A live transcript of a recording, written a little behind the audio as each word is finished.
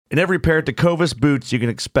In every pair of Tecovas boots, you can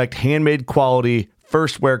expect handmade quality,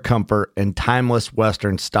 first wear comfort, and timeless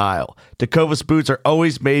Western style. Tecovas boots are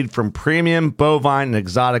always made from premium, bovine, and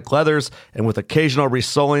exotic leathers, and with occasional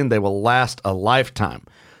resoling, they will last a lifetime.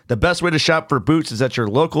 The best way to shop for boots is at your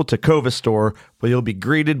local Tecovas store, where you'll be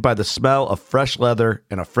greeted by the smell of fresh leather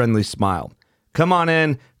and a friendly smile. Come on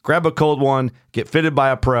in, grab a cold one, get fitted by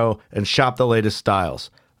a pro, and shop the latest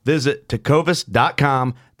styles. Visit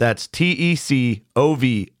tecovas.com, that's TECOVAS.com,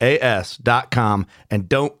 and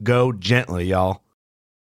don't go gently, y'all.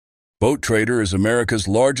 Boat Trader is America's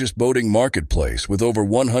largest boating marketplace with over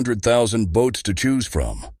 100,000 boats to choose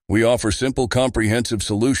from. We offer simple, comprehensive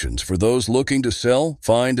solutions for those looking to sell,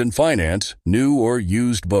 find, and finance new or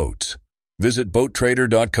used boats. Visit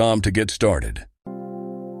BoatTrader.com to get started.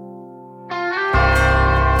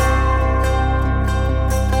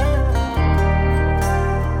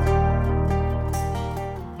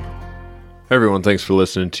 Hey everyone, thanks for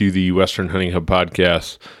listening to the Western Hunting Hub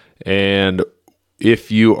podcast. And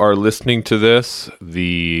if you are listening to this,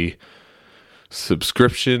 the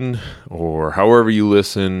subscription or however you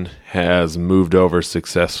listen has moved over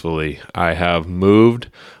successfully. I have moved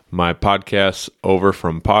my podcast over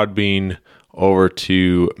from Podbean over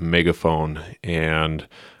to Megaphone, and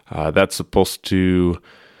that's supposed to...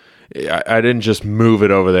 I didn't just move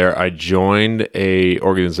it over there. I joined a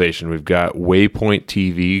organization. We've got Waypoint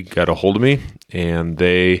TV got a hold of me, and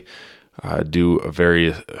they do a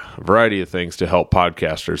variety of things to help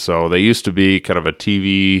podcasters. So they used to be kind of a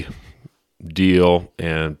TV deal,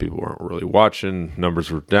 and people weren't really watching. Numbers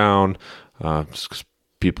were down. Just 'cause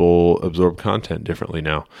people absorb content differently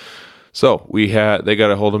now. So they got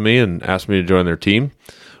a hold of me and asked me to join their team.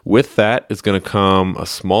 With that is going to come a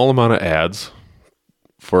small amount of ads.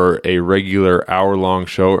 For a regular hour-long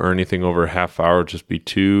show or anything over a half hour, just be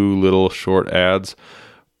 2 little short ads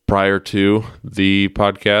prior to the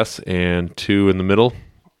podcast and 2 in the middle.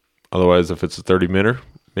 Otherwise, if it's a 30-minute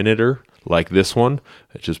like this one,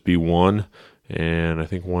 it'd just be 1 and I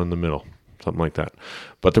think 1 in the middle, something like that.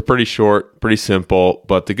 But they're pretty short, pretty simple.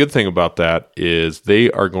 But the good thing about that is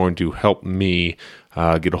they are going to help me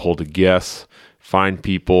get a hold of guests, find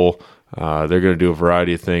people. They're going to do a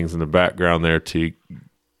variety of things in the background there to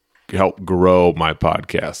help grow my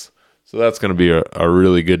podcast. So that's going to be a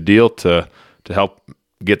really good deal to help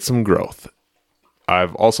get some growth.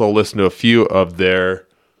 I've also listened to a few of their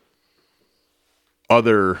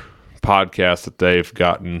other podcasts that they've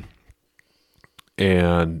gotten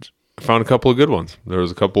and found a couple of good ones. There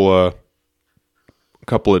was a couple of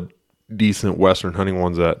decent Western hunting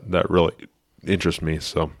ones that really interest me.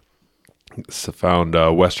 So found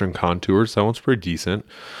Western Contours. That one's pretty decent.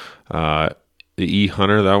 The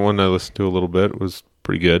E-Hunter, that one I listened to a little bit, was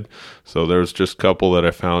pretty good. So there's just a couple that I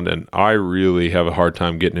found, and I really have a hard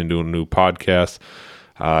time getting into a new podcast.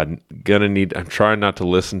 I'm trying not to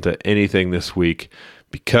listen to anything this week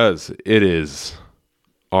because it is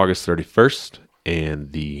August 31st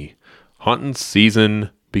and the hunting season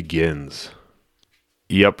begins.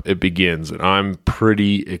 Yep, it begins, and I'm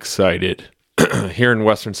pretty excited. Here in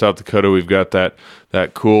western South Dakota, we've got that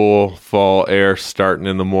cool fall air starting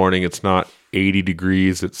in the morning. It's not 80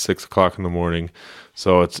 degrees at 6 o'clock in the morning.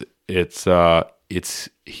 So it's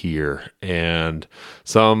here. And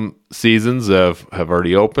some seasons have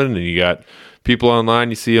already opened, and you got people online,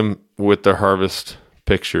 you see them with their harvest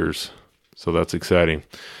pictures. So that's exciting.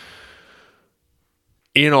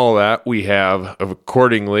 In all that, we have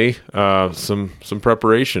accordingly some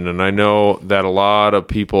preparation, and I know that a lot of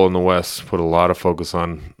people in the West put a lot of focus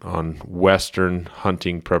on Western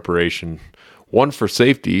hunting preparation. One, for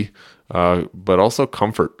safety, but also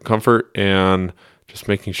comfort, and just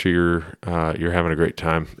making sure you're having a great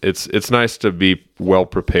time. It's nice to be well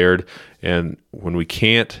prepared, and when we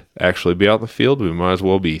can't actually be out in the field, we might as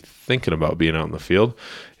well be thinking about being out in the field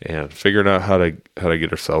and figuring out how to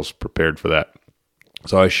get ourselves prepared for that.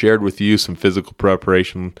 So I shared with you some physical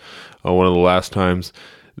preparation one of the last times.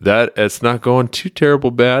 That it's not going too terrible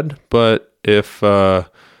bad, but if you're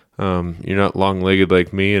not long-legged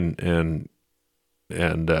like me and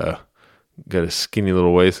got a skinny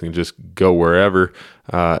little waist and can just go wherever,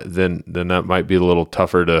 then that might be a little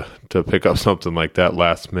tougher to pick up something like that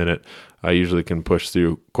last minute. I usually can push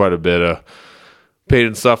through quite a bit of pain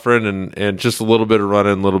and suffering, and just a little bit of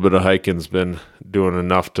running, a little bit of hiking's been doing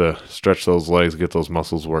enough to stretch those legs, get those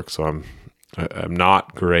muscles work. So I'm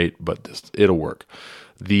not great, but it'll work.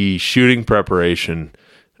 The shooting preparation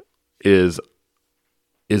is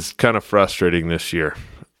kind of frustrating this year,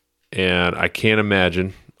 and I can't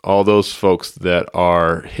imagine all those folks that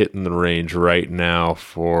are hitting the range right now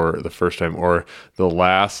for the first time, or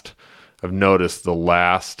I've noticed the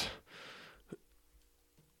last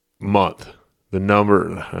month, the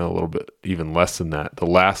number, a little bit even less than that, the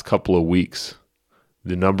last couple of weeks,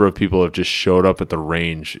 the number of people who have just showed up at the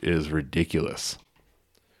range is ridiculous.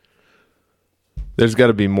 There's got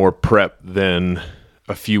to be more prep than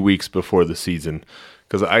a few weeks before the season,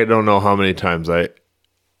 because I don't know how many times I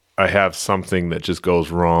have something that just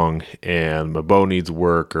goes wrong and my bow needs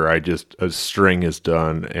work, or a string is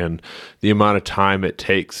done, and the amount of time it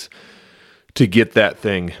takes to get that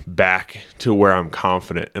thing back to where I'm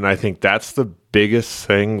confident. And I think that's the biggest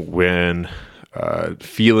thing when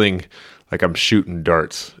feeling like I'm shooting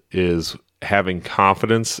darts, is having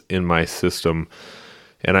confidence in my system.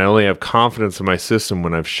 And I only have confidence in my system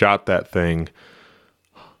when I've shot that thing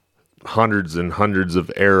hundreds and hundreds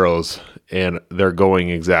of arrows and they're going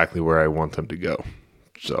exactly where I want them to go.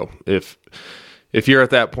 So if you're at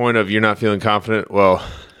that point of you're not feeling confident, well,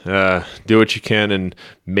 do what you can and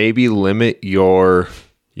maybe limit your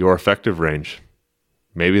effective range.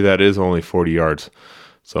 Maybe that is only 40 yards.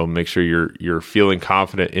 So make sure you're feeling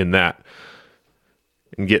confident in that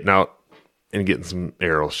and getting out and getting some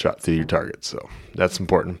arrows shot through your target. So that's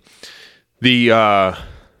important. The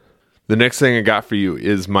next thing I got for you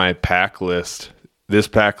is my pack list. This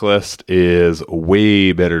pack list is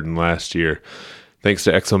way better than last year. Thanks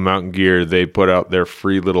to Exo Mountain Gear, they put out their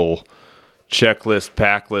free little checklist,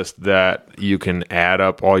 pack list that you can add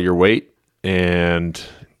up all your weight and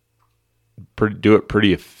do it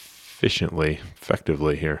pretty effectively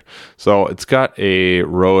here. So it's got a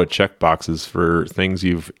row of check boxes for things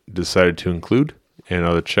you've decided to include and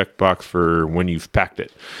a checkbox for when you've packed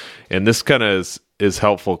it. And this kind of is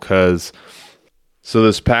helpful because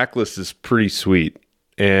this pack list is pretty sweet,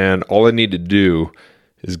 and all I need to do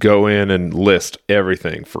is go in and list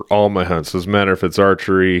everything for all my hunts. So it doesn't matter if it's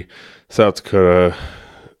archery, South Dakota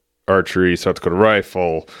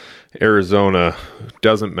rifle, Arizona,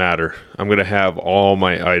 doesn't matter. I'm going to have all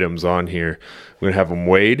my items on here. I'm going to have them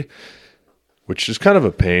weighed, which is kind of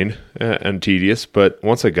a pain and tedious, but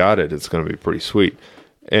once I got it, it's going to be pretty sweet.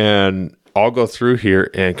 And I'll go through here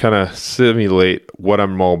and kind of simulate what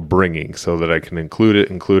I'm all bringing so that I can include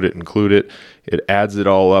it. It adds it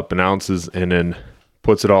all up in ounces and then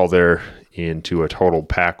puts it all there into a total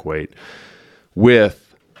pack weight.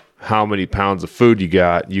 With how many pounds of food you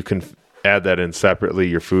got, you can add that in separately,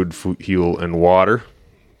 your food, fuel, and water,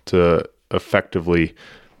 to effectively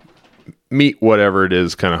meet whatever it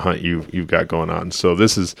is kind of hunt you've got going on. So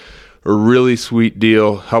this is a really sweet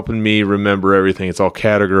deal, helping me remember everything. It's all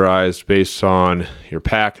categorized based on your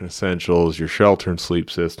pack and essentials, your shelter and sleep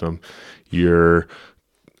system, your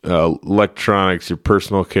electronics, your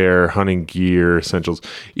personal care, hunting gear, essentials,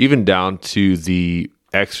 even down to the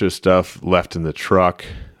extra stuff left in the truck,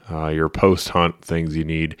 your post-hunt things you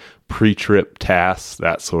need, pre-trip tasks,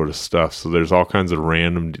 that sort of stuff. So there's all kinds of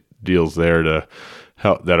random deals there to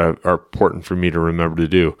help that are important for me to remember to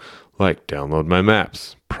do, like download my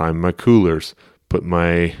maps, prime my coolers, put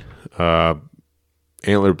my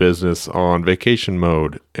antler business on vacation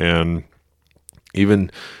mode, and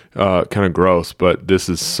even kind of gross, but this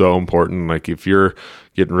is so important. Like if you're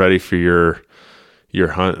getting ready for your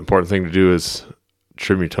hunt, important thing to do is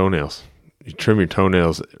trim your toenails. You trim your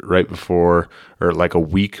toenails right before, or like a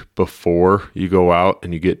week before you go out,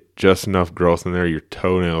 and you get just enough growth in there. Your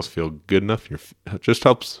toenails feel good enough. It just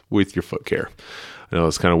helps with your foot care. I know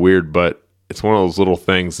it's kind of weird, but it's one of those little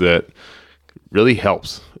things that really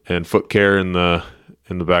helps. And foot care in the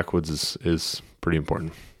backwoods is pretty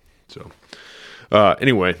important. So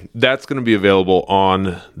anyway, that's going to be available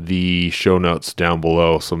on the show notes down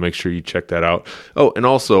below, so make sure you check that out. Oh, and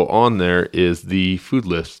also on there is the food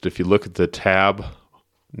list. If you look at the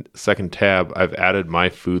second tab, I've added my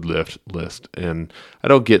food list, and I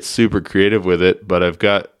don't get super creative with it, but I've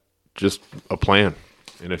got just a plan.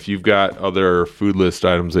 And if you've got other food list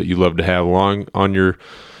items that you love to have along on your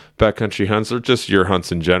backcountry hunts, or just your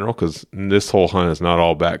hunts in general, because this whole hunt is not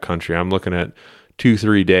all backcountry. I'm looking at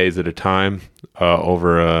 2-3 days at a time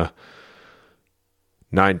over a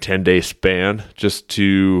 9-10 day span, just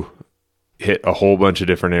to hit a whole bunch of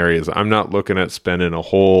different areas. I'm not looking at spending a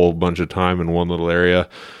whole bunch of time in one little area.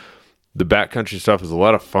 The backcountry stuff is a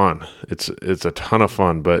lot of fun. It's a ton of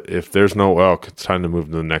fun, but if there's no elk, it's time to move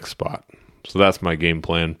to the next spot. So that's my game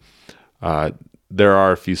plan. There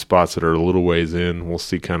are a few spots that are a little ways in. We'll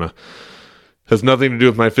see. Kind of has nothing to do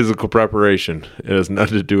with my physical preparation. It has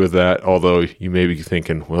nothing to do with that, although you may be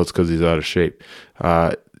thinking, well, it's because he's out of shape.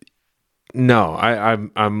 No,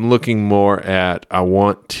 I'm looking more at, I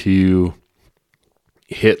want to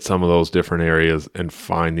hit some of those different areas and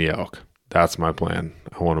find the elk. That's my plan.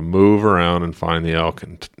 I want to move around and find the elk,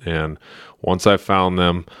 and once I've found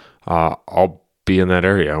them, I'll be in that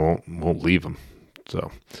area. I won't leave them.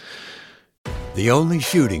 So The only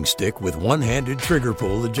shooting stick with one-handed trigger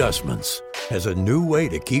pull adjustments has a new way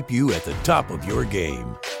to keep you at the top of your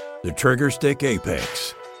game. The Trigger Stick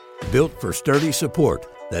Apex. Built for sturdy support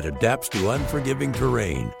that adapts to unforgiving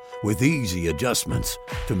terrain with easy adjustments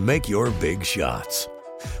to make your big shots.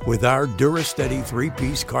 With our DuraSteady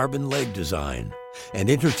 3-piece carbon leg design and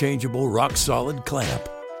interchangeable rock-solid clamp,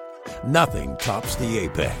 nothing tops the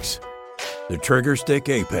Apex. The Trigger Stick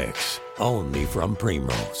Apex, only from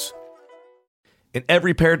Primrose. In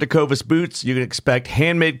every pair of Tecovas boots, you can expect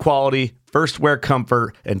handmade quality, first wear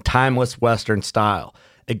comfort, and timeless Western style.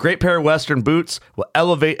 A great pair of Western boots will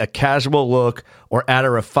elevate a casual look or add a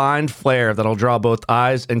refined flair that'll draw both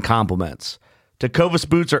eyes and compliments. Tecovas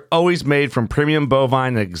boots are always made from premium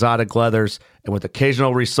bovine and exotic leathers, and with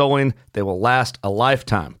occasional resoling, they will last a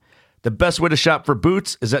lifetime. The best way to shop for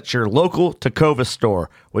boots is at your local Tecovas store,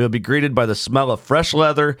 where you'll be greeted by the smell of fresh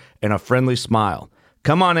leather and a friendly smile.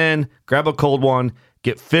 Come on in, grab a cold one,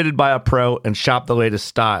 get fitted by a pro, and shop the latest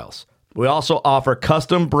styles. We also offer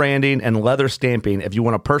custom branding and leather stamping if you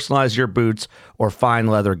want to personalize your boots or fine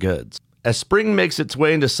leather goods. As spring makes its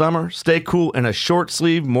way into summer, stay cool in a short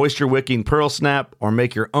sleeve, moisture-wicking pearl snap, or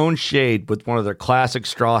make your own shade with one of their classic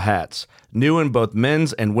straw hats, new in both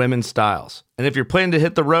men's and women's styles. And if you're planning to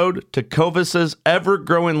hit the road, Tecovas'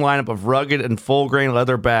 ever-growing lineup of rugged and full-grain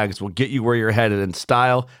leather bags will get you where you're headed in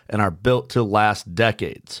style and are built to last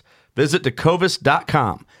decades. Visit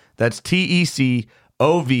tecovas.com. That's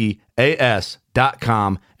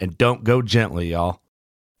TECOVAS.com, and don't go gently, y'all.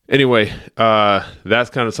 Anyway, that's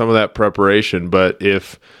kind of some of that preparation. But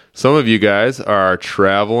if some of you guys are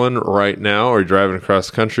traveling right now or driving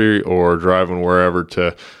across country or driving wherever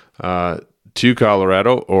to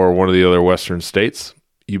Colorado or one of the other western states,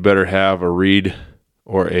 you better have a reed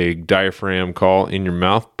or a diaphragm call in your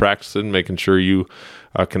mouth, practicing, making sure you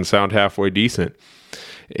can sound halfway decent.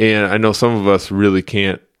 And I know some of us really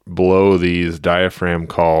can't blow these diaphragm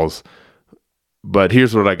calls, but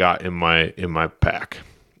here's what I got in my pack.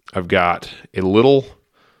 I've got a little,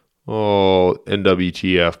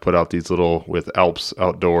 NWTF put out these little, with Alps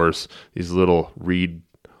Outdoors, these little reed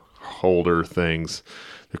holder things.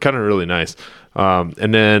 They're kind of really nice.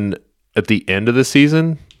 And then at the end of the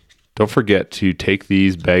season, don't forget to take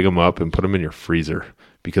these, bag them up, and put them in your freezer,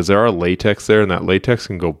 because there are latex there, and that latex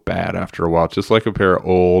can go bad after a while, just like a pair of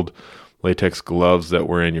old latex gloves that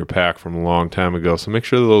were in your pack from a long time ago. So make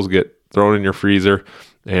sure that those get thrown in your freezer,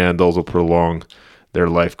 and those will prolong their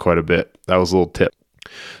life quite a bit. That was a little tip.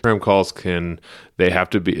 Diaphragm calls they have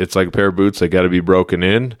to be, it's like a pair of boots, they got to be broken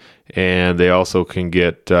in, and they also can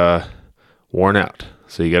get worn out.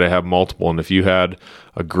 So you got to have multiple. And if you had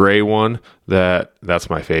a gray one, that's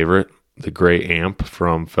my favorite, the gray amp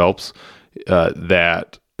from Phelps,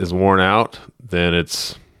 that is worn out, then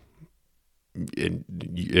it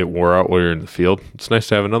wore out while you're in the field. It's nice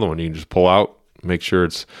to have another one. You can just pull out, make sure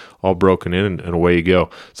it's all broken in, and away you go.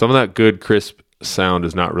 Some of that good, crisp sound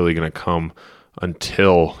is not really going to come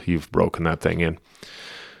until you've broken that thing in.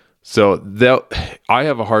 So I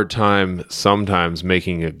have a hard time sometimes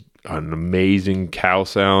making an amazing cow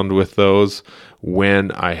sound with those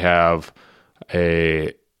when I have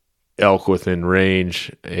a elk within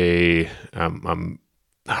range. I'm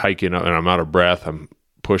hiking up and I'm out of breath. I'm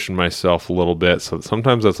pushing myself a little bit. So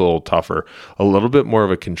sometimes that's a little tougher. A little bit more of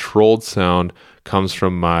a controlled sound comes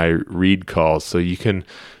from my reed calls. So you can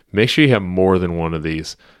make sure you have more than one of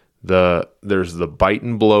these. There's the bite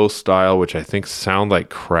and blow style, which I think sound like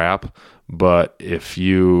crap, but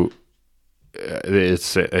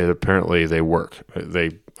apparently they work.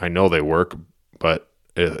 I know they work, but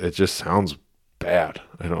it just sounds bad.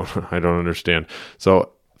 I don't understand.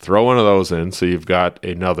 So throw one of those in, so you've got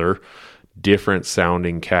another different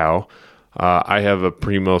sounding cow. I have a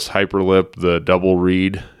Primos Hyperlip, the double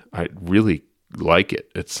reed. I really like it.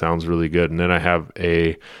 It sounds really good. And then I have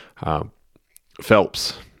a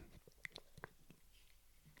Phelps.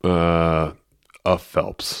 A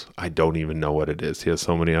Phelps. I don't even know what it is. He has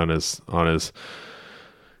so many on his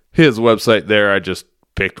website there. I just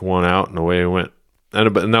picked one out and away I went.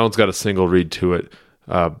 And that one's got a single reed to it.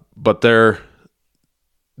 But they're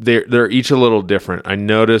each a little different. I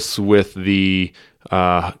notice with the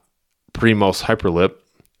Primos Hyperlip,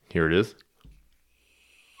 here it is.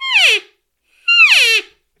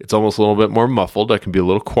 It's almost a little bit more muffled. I can be a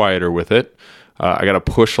little quieter with it. I got to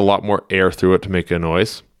push a lot more air through it to make a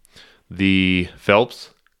noise. The Phelps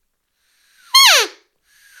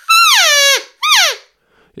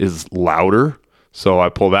is louder, so I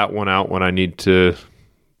pull that one out when I need to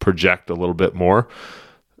project a little bit more.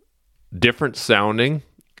 Different sounding,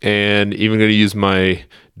 and even going to use my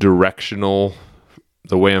directional,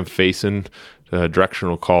 the way I'm facing,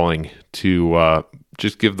 directional calling to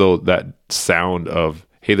just give that sound of,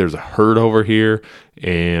 hey, there's a herd over here,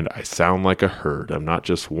 and I sound like a herd. I'm not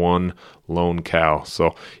just one lone cow.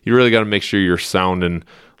 So you really got to make sure you're sounding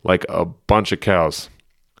like a bunch of cows.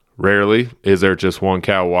 Rarely is there just one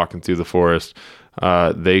cow walking through the forest.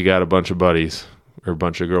 They got a bunch of buddies or a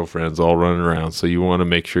bunch of girlfriends all running around. So you want to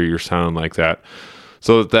make sure you're sounding like that,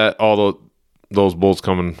 so that all those bulls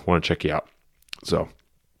come and want to check you out. So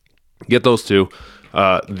get those two.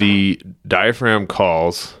 The diaphragm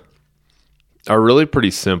calls are really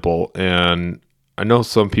pretty simple, and I know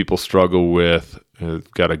some people struggle with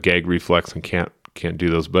got a gag reflex and can't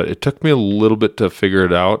do those, but it took me a little bit to figure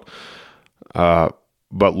it out.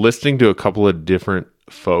 But listening to a couple of different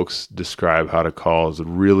folks describe how to call has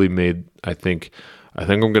really made, I think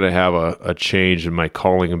I'm going to have a change in my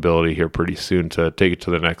calling ability here pretty soon to take it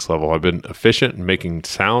to the next level. I've been efficient in making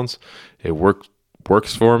sounds. It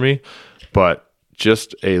works for me, but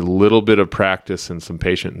just a little bit of practice and some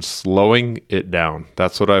patience and slowing it down.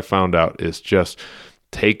 That's what I found out, is just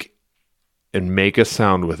take and make a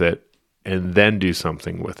sound with it and then do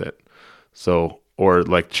something with it. So, or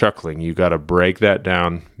like chuckling, you got to break that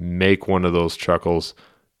down, make one of those chuckles,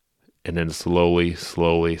 and then slowly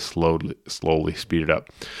speed it up.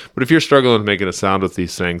 But if you're struggling making a sound with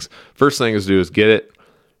these things, first thing is get it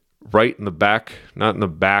right in the back, not in the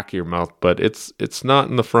back of your mouth, but it's not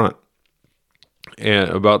in the front, and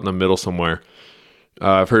about in the middle somewhere.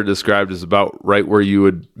 I've heard it described as about right where you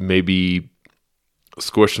would maybe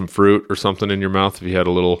squish some fruit or something in your mouth. If you had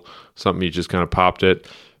a little something, you just kind of popped it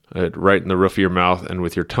right in the roof of your mouth, and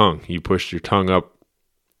with your tongue, you pushed your tongue up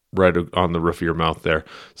right on the roof of your mouth there.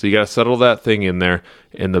 So you got to settle that thing in there.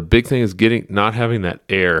 And the big thing is not having that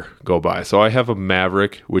air go by. So I have a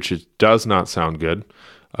Maverick, which does not sound good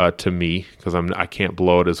to me because I can't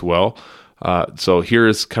blow it as well. So here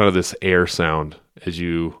is kind of this air sound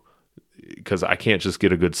because I can't just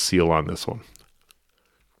get a good seal on this one.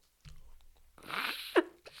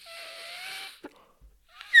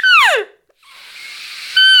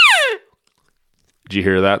 Did you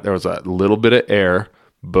hear that? There was a little bit of air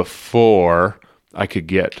before I could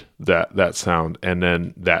get that sound, and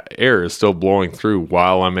then that air is still blowing through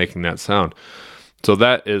while I'm making that sound. So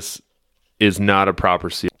that is not a proper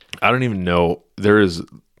seal. I don't even know. There is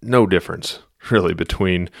no difference really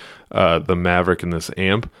between the Maverick and this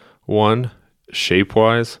amp one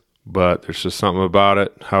shape-wise, but there's just something about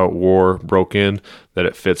it, how it broke in, that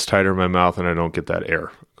it fits tighter in my mouth and I don't get that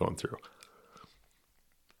air going through.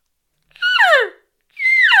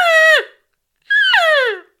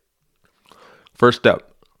 First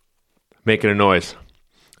step, making a noise.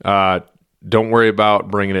 Don't worry about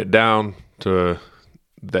bringing it down to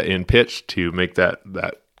the in pitch to make that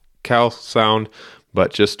cow sound,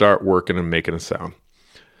 but just start working and making a sound.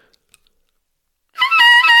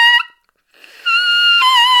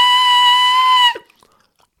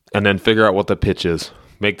 And then figure out what the pitch is.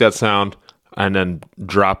 Make that sound and then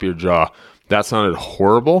drop your jaw. That sounded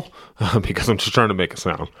horrible because I'm just trying to make a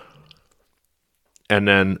sound. And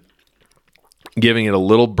then giving it a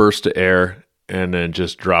little burst of air and then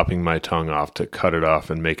just dropping my tongue off to cut it off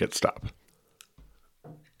and make it stop.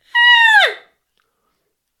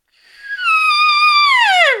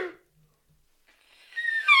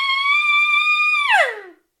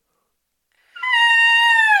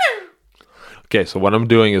 Okay, so what I'm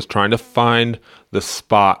doing is trying to find the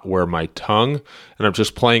spot where my tongue, and I'm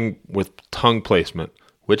just playing with tongue placement.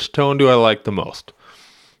 Which tone do I like the most?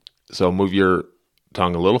 So move your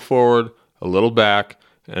tongue a little forward, a little back,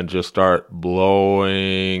 and just start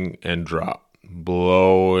blowing and drop.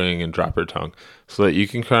 Blowing and drop your tongue so that you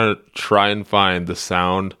can kind of try and find the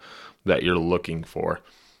sound that you're looking for.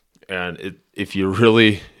 And if you're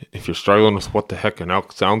struggling with what the heck an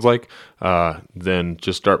elk sounds like, then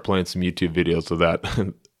just start playing some YouTube videos of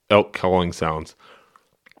that elk calling sounds.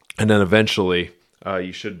 And then eventually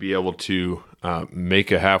you should be able to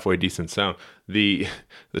make a halfway decent sound. The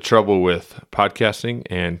trouble with podcasting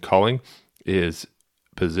and calling is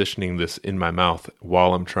positioning this in my mouth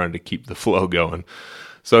while I'm trying to keep the flow going.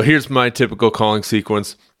 So here's my typical calling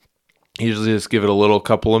sequence. Usually just give it a little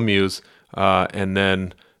couple of mews, and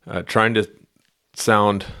then trying to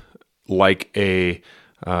sound like a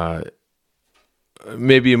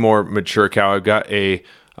maybe a more mature cow. I've got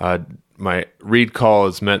my reed call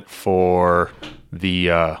is meant for the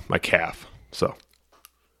my calf. So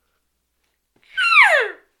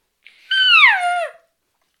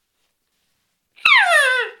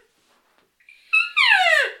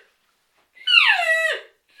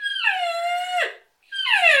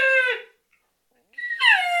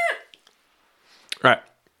right,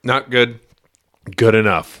 not good, good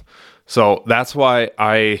enough. So that's why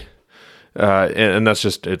and that's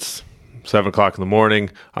just, it's 7 o'clock in the morning.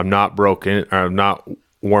 I'm not I'm not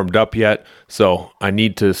warmed up yet. So I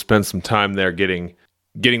need to spend some time there getting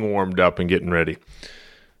warmed up and getting ready.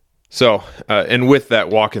 So, and with that,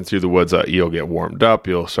 walking through the woods, you'll get warmed up.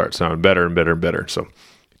 You'll start sounding better and better and better. So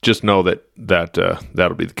just know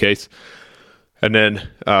that'll be the case. And then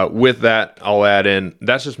with that, I'll add in,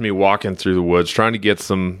 that's just me walking through the woods, trying to get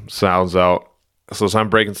some sounds out. So as I'm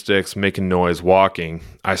breaking sticks, making noise, walking,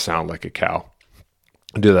 I sound like a cow.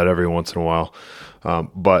 I do that every once in a while.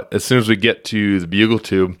 But as soon as we get to the bugle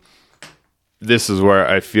tube, this is where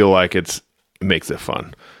I feel like it makes it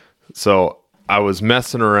fun. So I was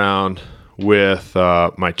messing around with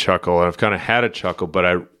my chuckle, and I've kind of had a chuckle,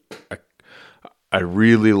 but I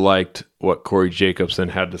really liked what Corey Jacobson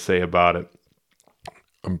had to say about it.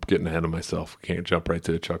 I'm getting ahead of myself. Can't jump right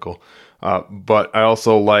to the chuckle. But I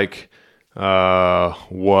also like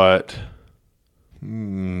forgot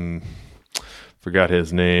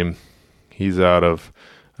his name. He's out of,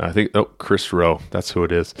 I think, Chris Rowe. That's who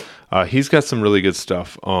it is. He's got some really good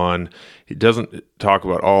stuff on. He doesn't talk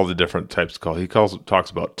about all the different types of calls. He talks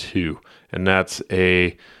about 2, and that's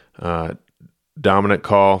a dominant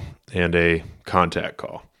call and a contact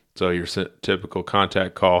call. So your typical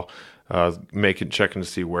contact call, checking to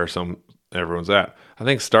see where everyone's at. I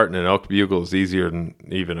think starting an elk bugle is easier than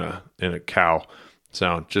even in a cow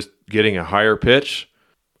sound. Just getting a higher pitch.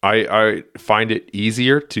 I find it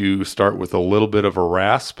easier to start with a little bit of a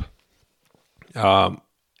rasp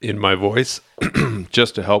in my voice,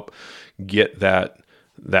 just to help get that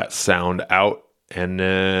sound out, and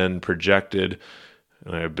then projected,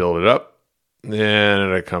 and I build it up,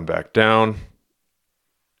 and I come back down,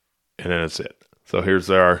 and then that's it. So here's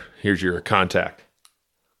your contact.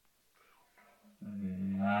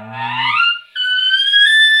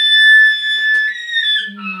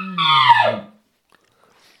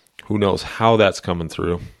 Who knows how that's coming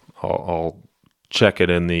through? I'll check it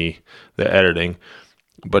in the editing,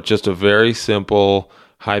 but just a very simple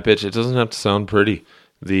high pitch. It doesn't have to sound pretty.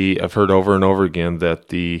 I've heard over and over again that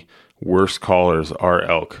the worst callers are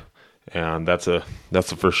elk, and that's a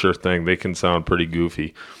for sure thing. They can sound pretty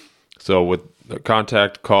goofy. So with the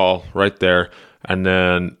contact call right there, and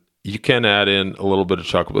then you can add in a little bit of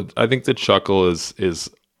chuckle. But I think the chuckle is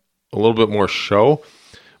a little bit more show,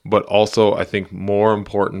 but also I think more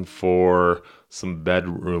important for some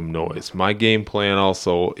bedroom noise. My game plan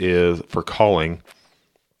also is for calling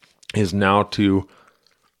is now to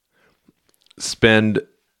spend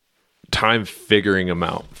time figuring them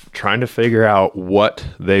out, trying to figure out what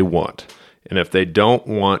they want. And if they don't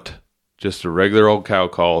want just a regular old cow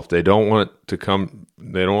call, if they don't want to come,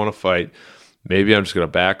 they don't want to fight, maybe I'm just going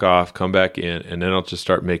to back off, come back in, and then I'll just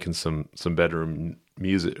start making some bedroom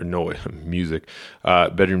bedroom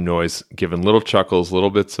noise, giving little chuckles, little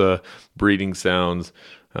bits of breeding sounds,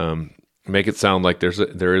 make it sound like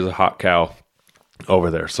there is a hot cow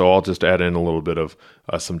over there. So I'll just add in a little bit of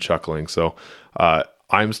some chuckling. So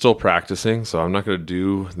I'm still practicing, so I'm not going to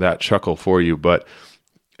do that chuckle for you, but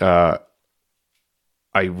I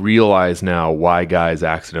realize now why guys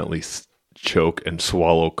accidentally choke and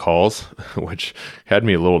swallow calls, which had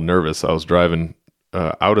me a little nervous. I was driving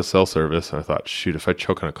out of cell service, and I thought, shoot, if I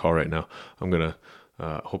choke on a call right now, I'm going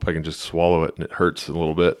to hope I can just swallow it, and it hurts a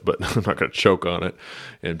little bit, but I'm not going to choke on it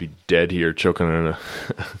and be dead here choking on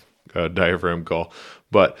a diaphragm call.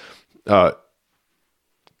 But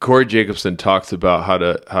Corey Jacobson talks about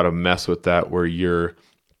how to mess with that, where you're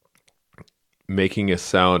making a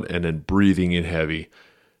sound and then breathing in heavy,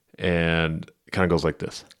 and it kind of goes like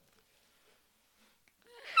this.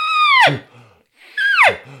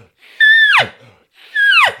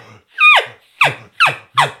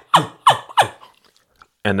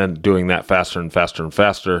 And then doing that faster and faster and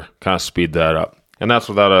faster, kind of speed that up. And that's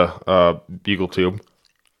without a bugle tube.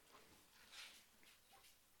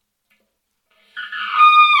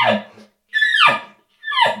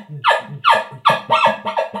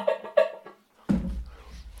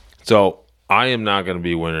 So I am not going to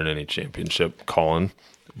be winning any championship calling,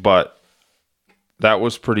 but that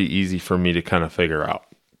was pretty easy for me to kind of figure out.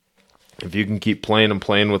 If you can keep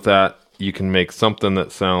playing with that, you can make something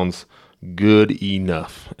that sounds good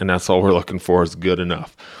enough. And that's all we're looking for, is good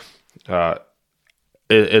enough.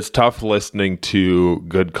 It's tough listening to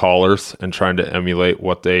good callers and trying to emulate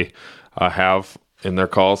what they have in their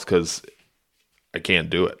calls, because I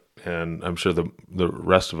can't do it. And I'm sure the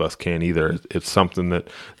rest of us can't either. It's something that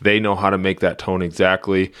they know how to make that tone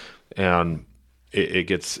exactly, and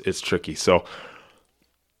it's tricky. So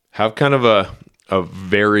have kind of a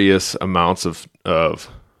various amounts of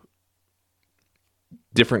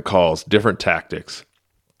different calls, different tactics.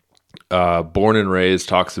 Born and Raised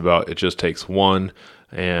talks about it just takes one,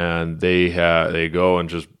 and they go and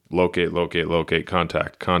just locate,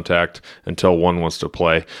 contact until one wants to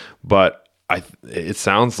play. But it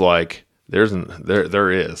sounds like there's another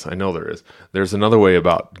way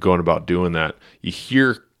about going about doing that. You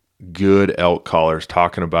hear good elk callers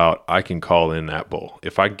talking about, I can call in that bull.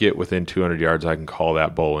 If I get within 200 yards, I can call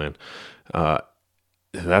that bull in.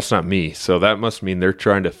 That's not me. So that must mean they're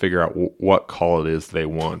trying to figure out what call it is they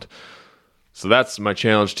want. So that's my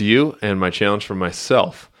challenge to you, and my challenge for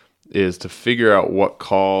myself is to figure out what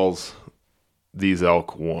calls these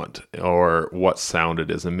elk want or what sound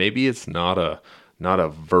it is. And maybe it's not a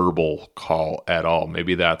verbal call at all.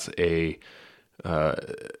 Maybe that's a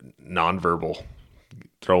nonverbal.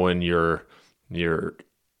 Throw in your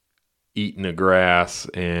eating the grass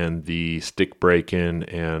and the stick breaking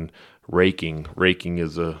and raking. Raking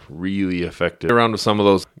is a really effective. Around with some of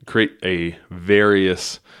those, create a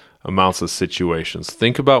various amounts of situations.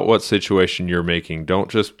 Think about what situation you're making.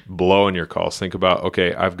 Don't just blow in your calls. Think about,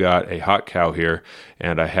 okay, I've got a hot cow here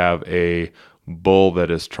and I have a bull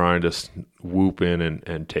that is trying to whoop in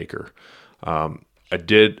and take her. I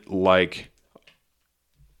did like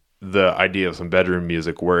the idea of some bedroom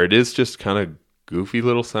music where it is just kind of goofy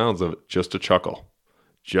little sounds of just a chuckle,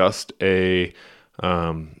 just a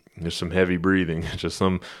there's some heavy breathing, just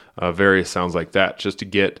some various sounds like that, just to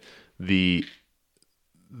get the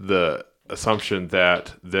assumption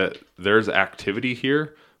that there's activity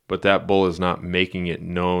here, but that bull is not making it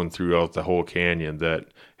known throughout the whole canyon that,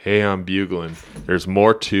 hey, I'm bugling. There's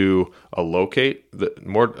more to a locate,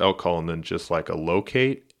 more elk calling than just like a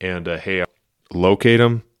locate and a, hey, locate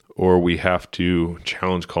them, or we have to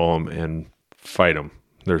challenge call them and fight them.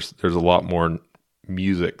 There's a lot more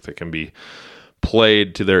music that can be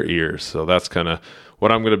played to their ears. So that's kind of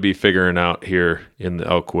what I'm going to be figuring out here in the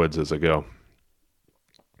elk woods as I go.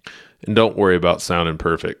 And don't worry about sounding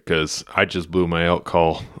perfect, because I just blew my elk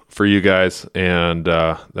call for you guys, and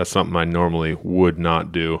that's something I normally would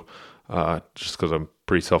not do, just because I'm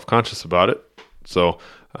pretty self-conscious about it. So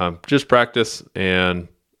just practice, and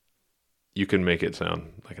you can make it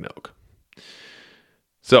sound like an elk.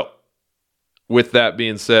 So with that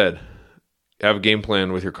being said, have a game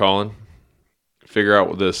plan with your calling, figure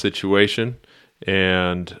out the situation,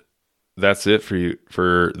 and that's it for you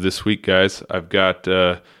for this week, guys. I've got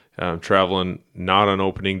I'm traveling not on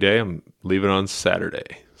opening day. I'm leaving on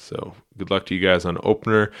Saturday. So good luck to you guys on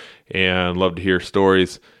opener, and love to hear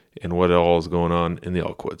stories and what all is going on in the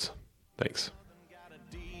elk woods. Thanks.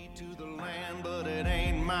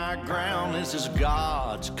 This is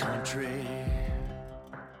God's country.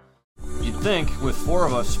 You'd think, with 4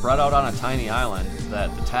 of us spread out on a tiny island,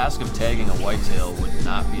 that the task of tagging a whitetail would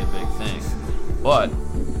not be a big thing. But,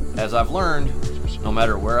 as I've learned, no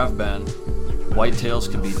matter where I've been, whitetails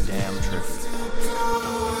can be damn tricky.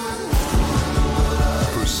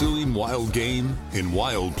 Pursuing wild game in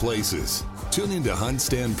wild places. Tune into Hunt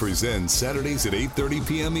Stand Presents Saturdays at 8:30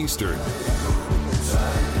 p.m. Eastern.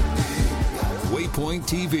 Waypoint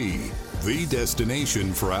TV, the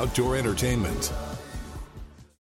destination for outdoor entertainment.